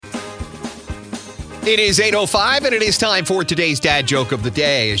It is 8:05, and it is time for today's dad joke of the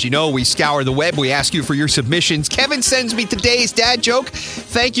day. As you know, we scour the web. We ask you for your submissions. Kevin sends me today's dad joke.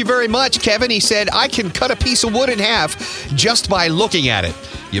 Thank you very much, Kevin. He said, I can cut a piece of wood in half just by looking at it.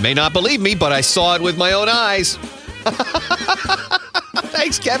 You may not believe me, but I saw it with my own eyes.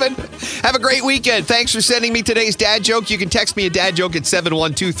 Thanks, Kevin. Have a great weekend. Thanks for sending me today's dad joke. You can text me a dad joke at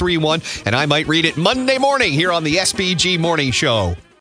 71231, and I might read it Monday morning here on the SBG Morning Show.